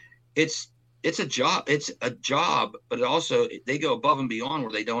 because it's a job. It's a job, but it also, they go above and beyond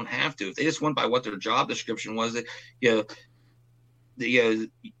where they don't have to. If they just went by what their job description was, that, you know,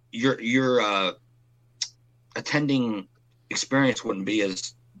 your attending experience wouldn't be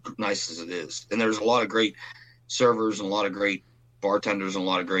as nice as it is. And there's a lot of great servers and a lot of great bartenders and a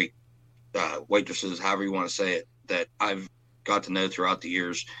lot of great waitresses, however you want to say it, that I've got to know throughout the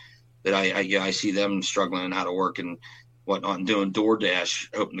years, that I see them struggling and how to work and whatnot, and doing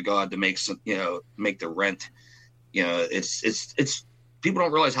DoorDash, hoping to God to make the rent. You know, it's people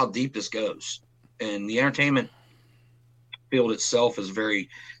don't realize how deep this goes, and the entertainment field itself is very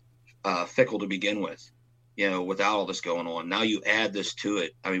fickle to begin with. You know, without all this going on, now you add this to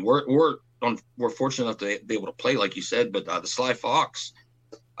it. I mean, we're fortunate enough to be able to play, like you said, but the Sly Fox,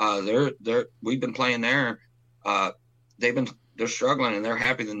 we've been playing there. They're struggling, and they're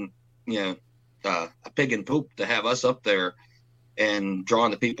happy than, you know, a pig and poop to have us up there and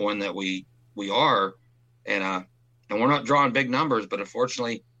drawing the people in that we are. And we're not drawing big numbers, but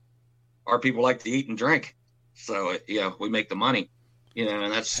unfortunately our people like to eat and drink. So, you know, we make the money, you know,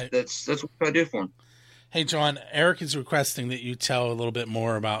 and that's what I do for them. Hey, John, Eric is requesting that you tell a little bit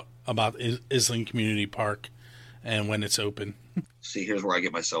more about Iselin Community Park and when it's open. See, here's where I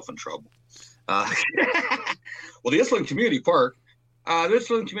get myself in trouble. Well, the Iselin Community Park, the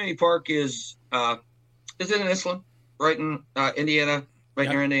Iselin Community Park is in Iselin, right in Indiana,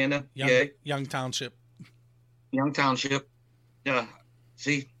 near Indiana. Young Township. Young Township. Yeah.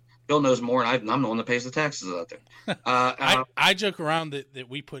 See, Bill knows more, and I'm the one that pays the taxes out there. I joke around that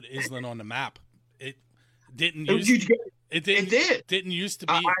we put Iselin on the map. It didn't used to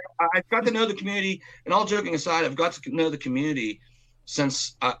be. I've got to know the community, and all joking aside, I've got to know the community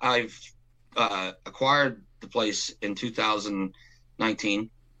since I've acquired the place in 2019,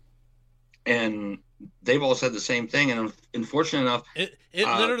 and they've all said the same thing. And unfortunate enough, it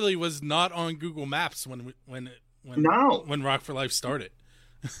literally was not on Google Maps when Rock for Life started.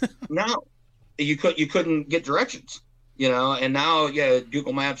 No, you couldn't get directions, you know. And now, yeah,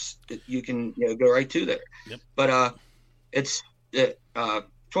 Google Maps, you can, you know, go right to there. Yep. But it's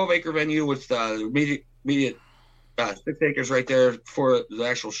 12-acre venue with immediate 6 acres right there for the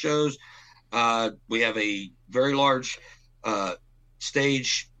actual shows. We have a very large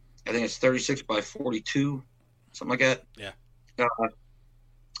stage. I think it's 36 by 42, something like that. Yeah.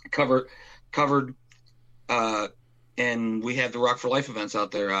 Covered. And we have the Rock for Life events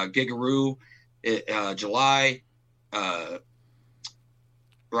out there. Gigaroo, July,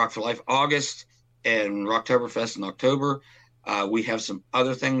 Rock for Life August, and Rocktoberfest in October. We have some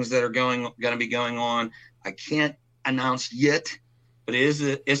other things that are going to be going on. I can't announce yet, but it is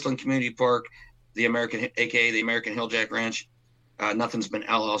the Iselin Community Park, aka the American Hilljack Ranch. Nothing's been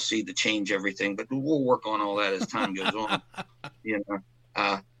LLC to change everything, but we'll work on all that as time goes on. You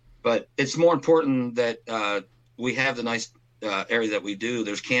know, but it's more important that we have the nice area that we do.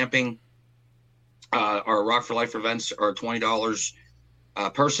 There's camping. Our Rock for Life events are $20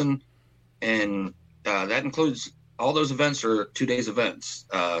 person, and that includes all those events are 2 days events.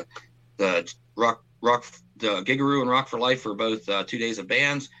 The Gigaroo and Rock for Life are both 2 days of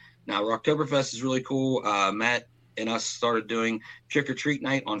bands. Now, Rocktoberfest is really cool. Matt and us started doing trick or treat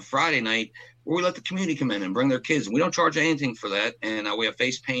night on Friday night, where we let the community come in and bring their kids. We don't charge anything for that. And we have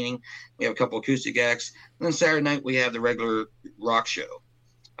face painting. We have a couple acoustic acts. And then Saturday night, we have the regular rock show.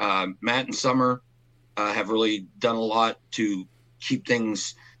 Matt and Summer have really done a lot to keep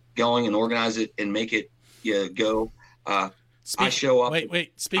things going and organize it and make it go. I show up.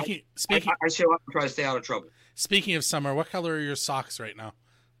 Wait. Speaking. I show up and try to stay out of trouble. Speaking of Summer, what color are your socks right now?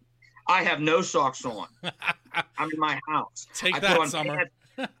 I have no socks on. I'm in my house. Take I that, put on Summer. pants.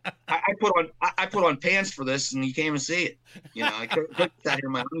 I put on pants for this, and you can't even see it. You know, I couldn't sat here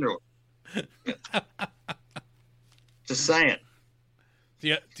in my underwear. Just saying.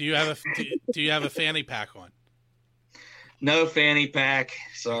 Do you have a fanny pack on? No fanny pack.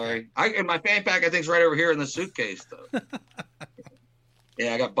 Sorry. My fanny pack I think is right over here in the suitcase though.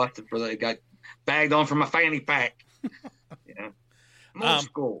 Yeah, I got busted for that. Got bagged on for my fanny pack. Yeah. I'm old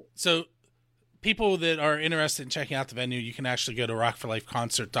school. So people that are interested in checking out the venue, you can actually go to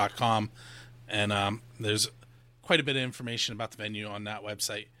rockforlifeconcert.com, and there's quite a bit of information about the venue on that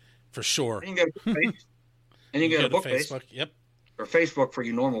website for sure. And you can go to Facebook. And you can go to Facebook. Yep. Or Facebook for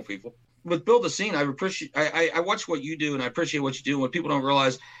you normal people. With Build the Scene, I watch what you do, and I appreciate what you do. What people don't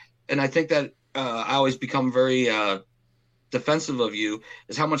realize, and I think that I always become very defensive of you,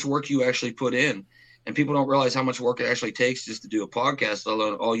 is how much work you actually put in. And people don't realize how much work it actually takes just to do a podcast, let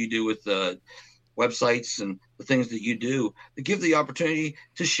alone all you do with websites and the things that you do, to give the opportunity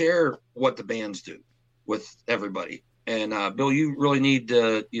to share what the bands do with everybody. And Bill, you really need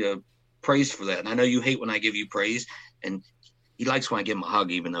praise for that. And I know you hate when I give you praise, and he likes when I give him a hug,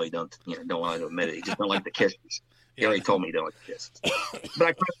 even though he don't want to admit it. He just don't like the kisses. He already told me he don't like the kisses.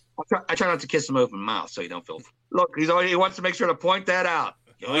 But I try not to kiss him open mouth, so you don't feel. Look, he wants to make sure to point that out.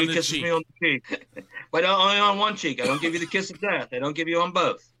 He only kisses me on the cheek, but only on one cheek. I don't give you the kiss of death. I don't give you on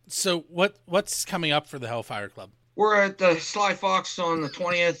both. So what's coming up for the Hellfire Club? We're at the Sly Fox on the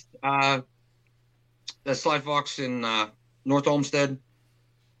 20th. The Sly Fox in North Olmsted,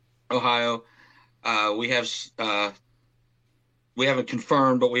 Ohio. We haven't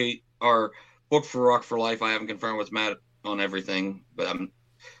confirmed, but we are booked for Rock for Life. I haven't confirmed with Matt on everything, but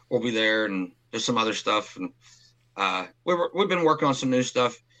we'll be there, and there's some other stuff. And we've been working on some new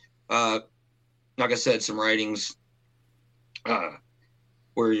stuff. Like I said, some writings.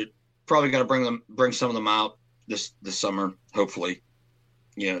 We're probably going to bring some of them out this summer, hopefully.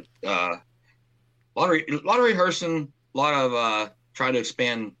 Yeah, a lot of rehearsing, a lot of trying to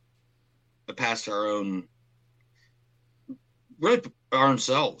expand past our own, really our own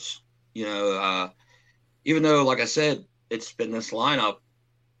selves. Even though, like I said, it's been this lineup,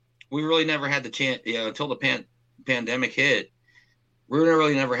 we really never had the chance. Until the pandemic hit, we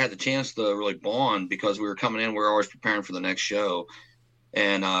really never had the chance to really bond, because we were coming in. We were always preparing for the next show,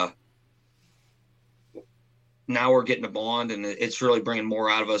 and now we're getting to bond, and it's really bringing more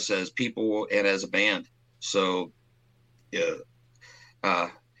out of us as people and as a band. So, yeah,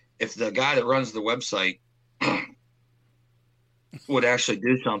 if the guy that runs the website would actually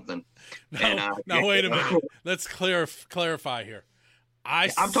do something. Now wait a minute. Let's clarify here.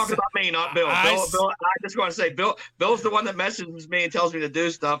 I'm talking about me, not Bill. Bill, I just want to say, Bill's the one that messages me and tells me to do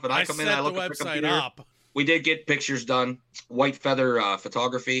stuff, and I come in and I look at the website up. We did get pictures done. White Feather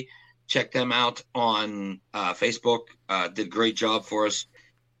Photography. Check them out on Facebook. Did a great job for us.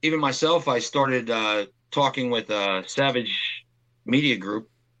 Even myself, I started talking with Savage Media Group,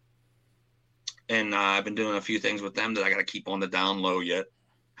 and I've been doing a few things with them that I got to keep on the down low yet.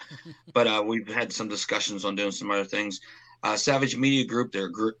 But we've had some discussions on doing some other things. Savage Media Group, they're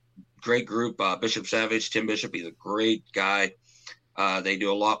a great group. Bishop Savage, Tim Bishop, he's a great guy. They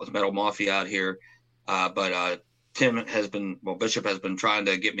do a lot with Metal Mafia out here. But Bishop has been trying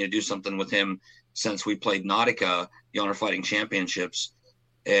to get me to do something with him since we played Nautica, the Honor Fighting Championships.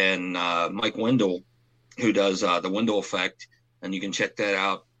 And Mike Wendell, who does the Wendell Effect, and you can check that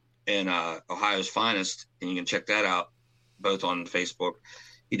out, in Ohio's Finest, and you can check that out both on Facebook.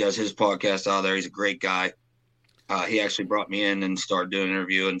 He does his podcast out there. He's a great guy. He actually brought me in and started doing an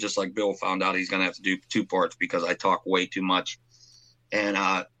interview, and just like Bill found out, he's going to have to do 2 parts because I talk way too much. And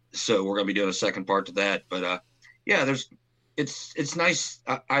so we're going to be doing a second part to that. But yeah, it's nice.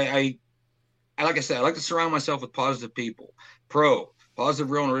 I like I said, I like to surround myself with positive people, positive,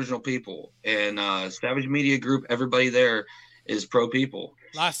 real and original people. And Savage Media Group, everybody there is pro people.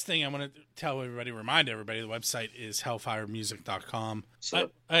 Last thing I want to remind everybody, the website is hellfiremusic.com.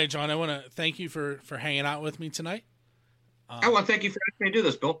 Hey, John, I want to thank you for hanging out with me tonight. I want to thank you for asking me to do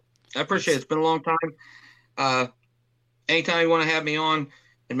this, Bill. I appreciate it. It's been a long time. Anytime you want to have me on,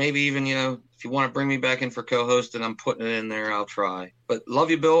 and maybe even, if you want to bring me back in for co-host, and I'm putting it in there, I'll try. But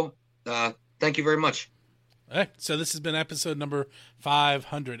love you, Bill. Thank you very much. All right, so this has been episode number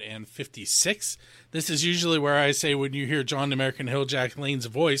 556. This is usually where I say when you hear John American Hilljack Lane's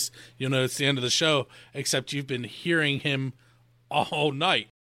voice, you'll know it's the end of the show, except you've been hearing him all night.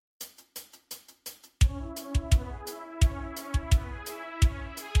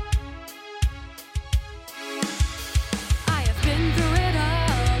 I have been through it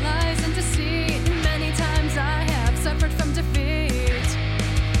all, lies and deceit. Many times I have suffered from defeat.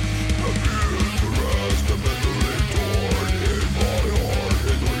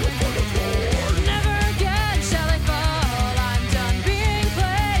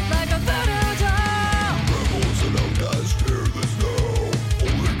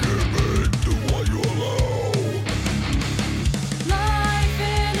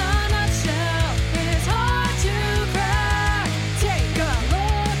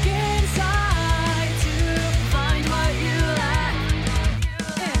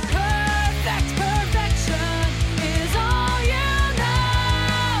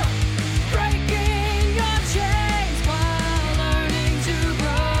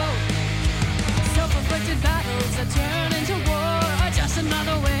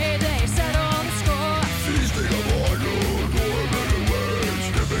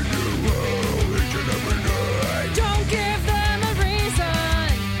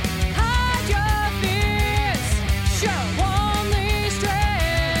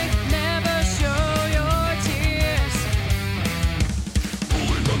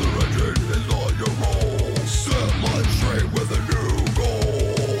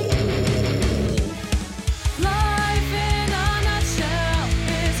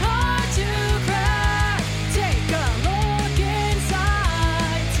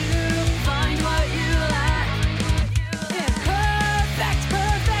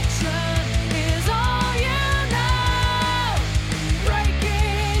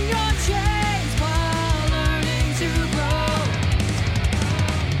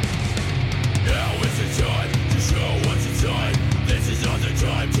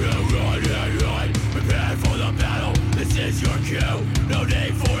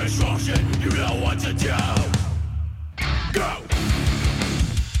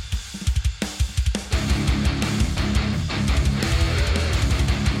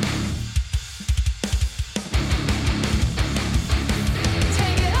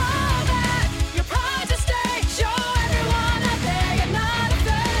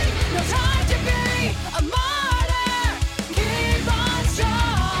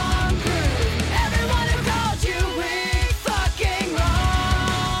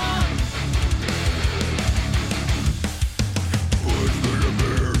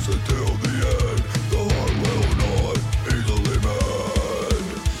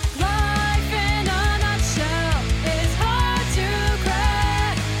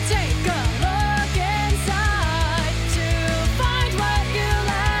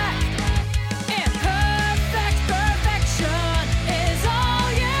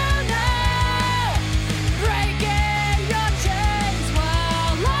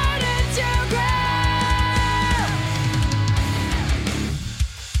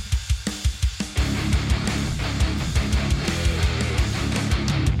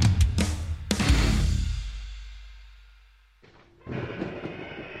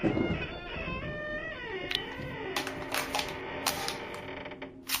 This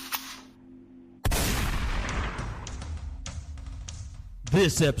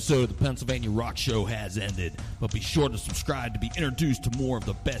episode of the Pennsylvania Rock Show has ended, but be sure to subscribe to be introduced to more of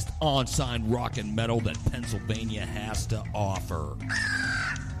the best on-sign rock and metal that Pennsylvania has to offer.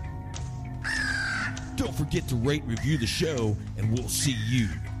 Don't forget to rate and review the show, and we'll see you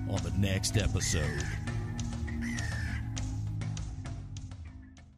on the next episode.